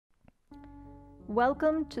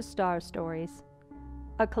Welcome to Star Stories,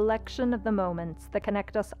 a collection of the moments that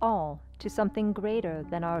connect us all to something greater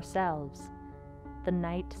than ourselves, the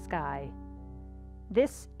night sky.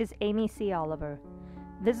 This is Amy C. Oliver,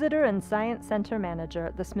 Visitor and Science Center Manager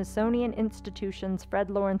at the Smithsonian Institution's Fred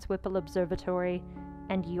Lawrence Whipple Observatory,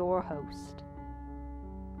 and your host.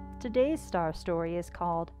 Today's star story is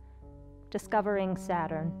called Discovering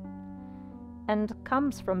Saturn, and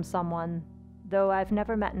comes from someone, though I've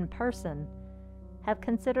never met in person, have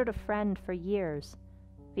considered a friend for years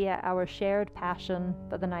via our shared passion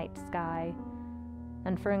for the night sky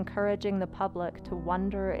and for encouraging the public to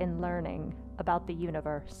wonder in learning about the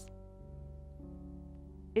universe.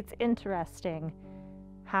 It's interesting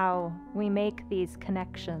how we make these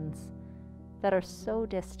connections that are so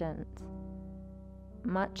distant,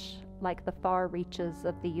 much like the far reaches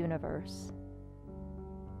of the universe,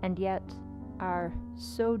 and yet are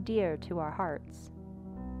so dear to our hearts.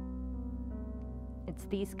 It's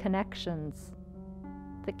these connections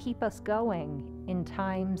that keep us going in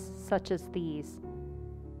times such as these,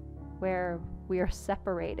 where we are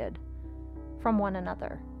separated from one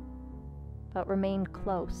another, but remain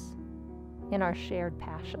close in our shared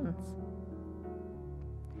passions.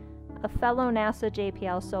 A fellow NASA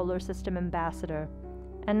JPL Solar System Ambassador,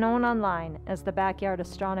 and known online as the Backyard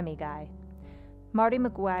Astronomy Guy, Marty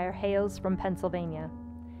McGuire hails from Pennsylvania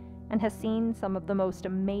and has seen some of the most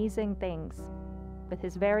amazing things with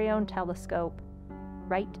his very own telescope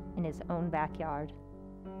right in his own backyard.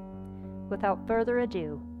 Without further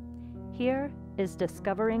ado, here is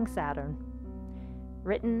Discovering Saturn,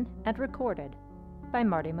 written and recorded by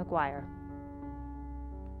Marty McGuire.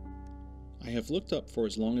 I have looked up for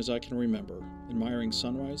as long as I can remember, admiring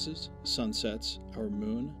sunrises, sunsets, our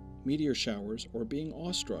moon, meteor showers, or being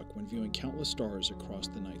awestruck when viewing countless stars across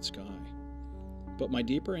the night sky. But my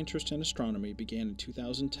deeper interest in astronomy began in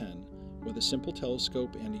 2010 with a simple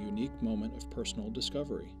telescope and a unique moment of personal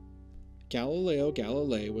discovery. Galileo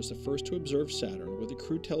Galilei was the first to observe Saturn with a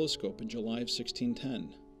crude telescope in July of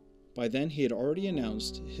 1610. By then he had already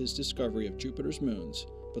announced his discovery of Jupiter's moons,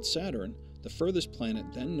 but Saturn, the furthest planet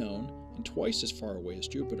then known and twice as far away as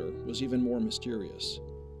Jupiter, was even more mysterious.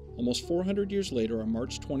 Almost 400 years later, on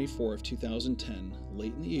March 24 of 2010,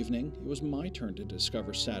 late in the evening, it was my turn to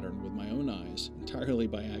discover Saturn with my own eyes, entirely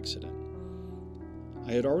by accident.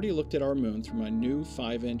 I had already looked at our moon through my new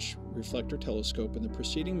 5-inch reflector telescope in the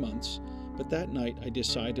preceding months, but that night I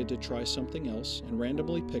decided to try something else and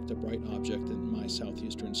randomly picked a bright object in my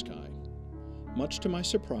southeastern sky. Much to my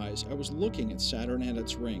surprise, I was looking at Saturn and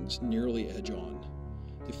its rings nearly edge-on.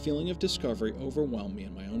 The feeling of discovery overwhelmed me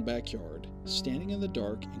in my own backyard, standing in the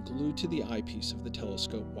dark and glued to the eyepiece of the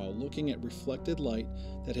telescope while looking at reflected light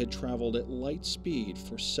that had traveled at light speed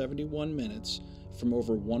for 71 minutes from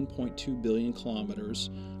over 1.2 billion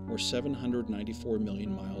kilometers or 794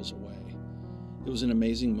 million miles away. It was an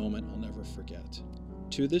amazing moment I'll never forget.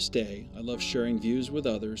 To this day, I love sharing views with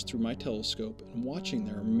others through my telescope and watching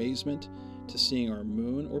their amazement to seeing our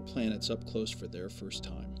moon or planets up close for their first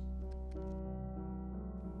time.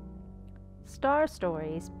 Star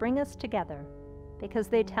stories bring us together because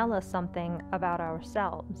they tell us something about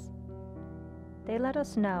ourselves. They let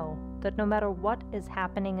us know that no matter what is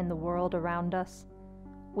happening in the world around us,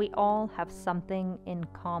 we all have something in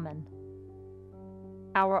common.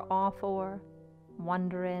 Our awe for,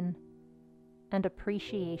 wonder in, and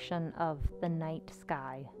appreciation of the night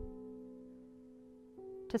sky.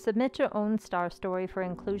 To submit your own star story for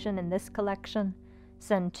inclusion in this collection,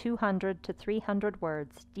 send 200 to 300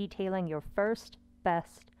 words detailing your first,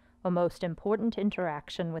 best, or most important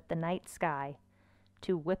interaction with the night sky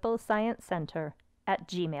to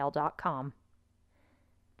whipplesciencecenter@gmail.com.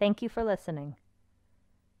 Thank you for listening.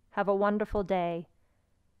 Have a wonderful day,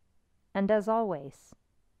 and as always,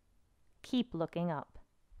 keep looking up.